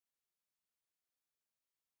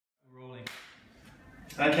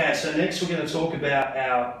Okay, so next we're going to talk about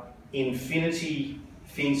our inFINity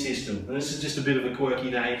fin system. And this is just a bit of a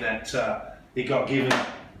quirky name that it got given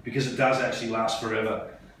because it does actually last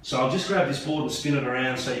forever. So I'll just grab this board and spin it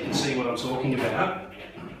around so you can see what I'm talking about.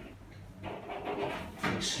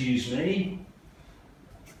 Excuse me.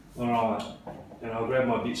 Alright, and I'll grab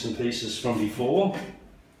my bits and pieces from before.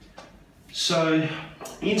 So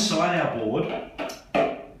inside our board,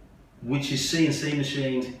 which is CNC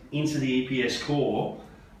machined into the EPS core,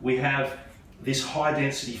 we have this high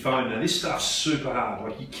density foam. Now this stuff's super hard,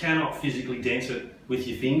 like you cannot physically dent it with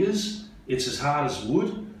your fingers. It's as hard as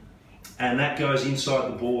wood, and that goes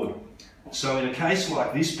inside the board. So in a case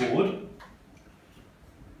like this board,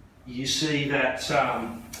 you see that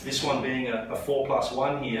this one being a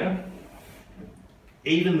 4+1 here,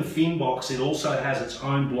 even the fin box, it also has its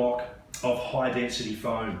own block of high density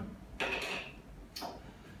foam.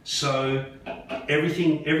 So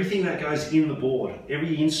everything that goes in the board,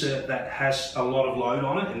 every insert that has a lot of load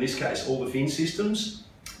on it, in this case all the fin systems,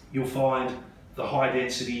 you'll find the high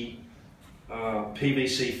density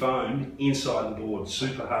PVC foam inside the board,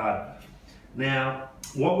 super hard. Now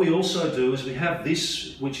what we also do is we have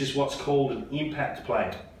this, which is what's called an impact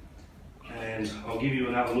plate. And I'll give you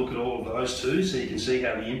another look at all of those too, so you can see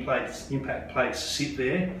how the impact plates sit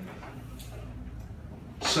there.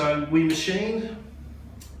 So we machined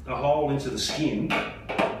a hole into the skin.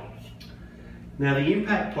 Now the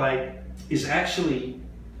impact plate is actually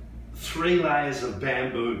 3 layers of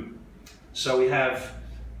bamboo. So we have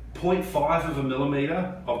 0.5 of a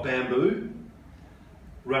millimetre of bamboo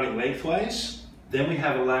running lengthways. Then we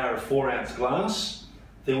have a layer of 4-ounce glass.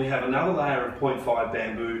 Then we have another layer of 0.5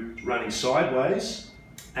 bamboo running sideways.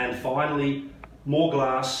 And finally, more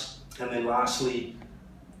glass, and then lastly,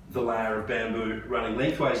 the layer of bamboo running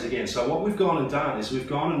lengthways again. So what we've gone and done is we've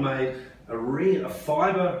gone and made a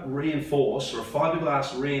fibre reinforced, or a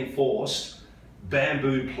fiberglass reinforced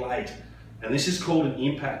bamboo plate. And this is called an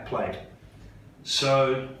impact plate.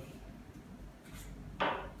 So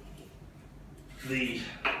the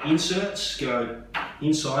inserts go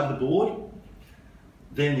inside the board,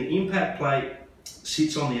 then the impact plate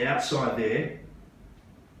sits on the outside there,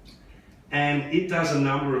 and it does a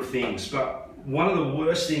number of things. But one of the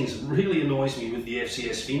worst things that really annoys me with the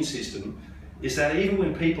FCS fin system is that even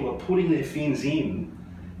when people are putting their fins in,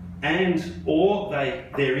 or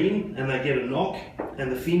they're in and they get a knock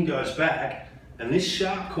and the fin goes back, and this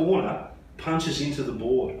sharp corner punches into the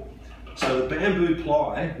board. So the bamboo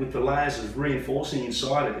ply with the layers of reinforcing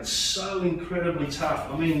inside it, it's so incredibly tough.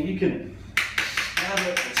 I mean, you can stab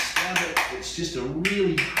it and stab it. It's just a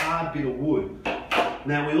really hard bit of wood.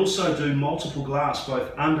 Now we also do multiple glass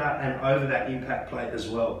both under and over that impact plate as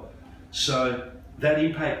well. So that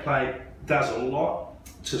impact plate does a lot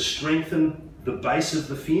to strengthen the base of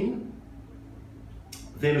the fin.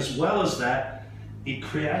 Then as well as that, it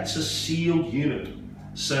creates a sealed unit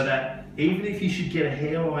so that even if you should get a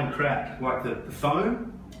hairline crack like the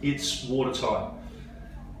foam, it's watertight.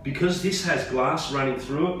 Because this has glass running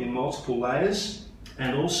through it in multiple layers,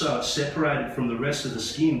 and also it's separated from the rest of the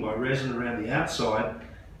skin by resin around the outside,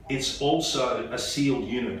 it's also a sealed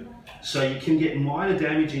unit. So you can get minor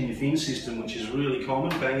damage in your fin system, which is really common,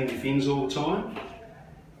 banging your fins all the time.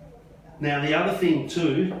 Now the other thing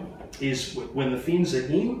too is when the fins are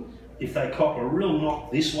in, if they cop a real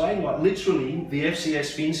knock this way, like literally the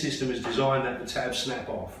FCS fin system is designed that the tabs snap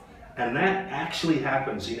off. And that actually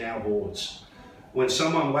happens in our boards. When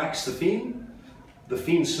someone whacks the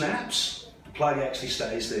fin snaps, the plug actually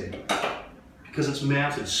stays there because it's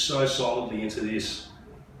mounted so solidly into this.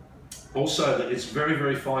 Also, that it's very,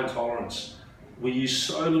 very fine tolerance. We use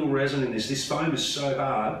so little resin in this. This foam is so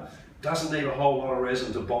hard, doesn't need a whole lot of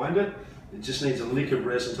resin to bind it. It just needs a lick of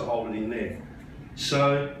resin to hold it in there.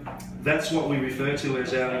 So that's what we refer to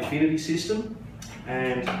as our inFINity system,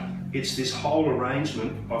 and it's this whole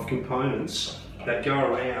arrangement of components that go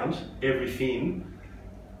around every fin.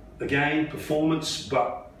 Again, performance,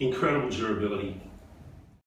 but incredible durability.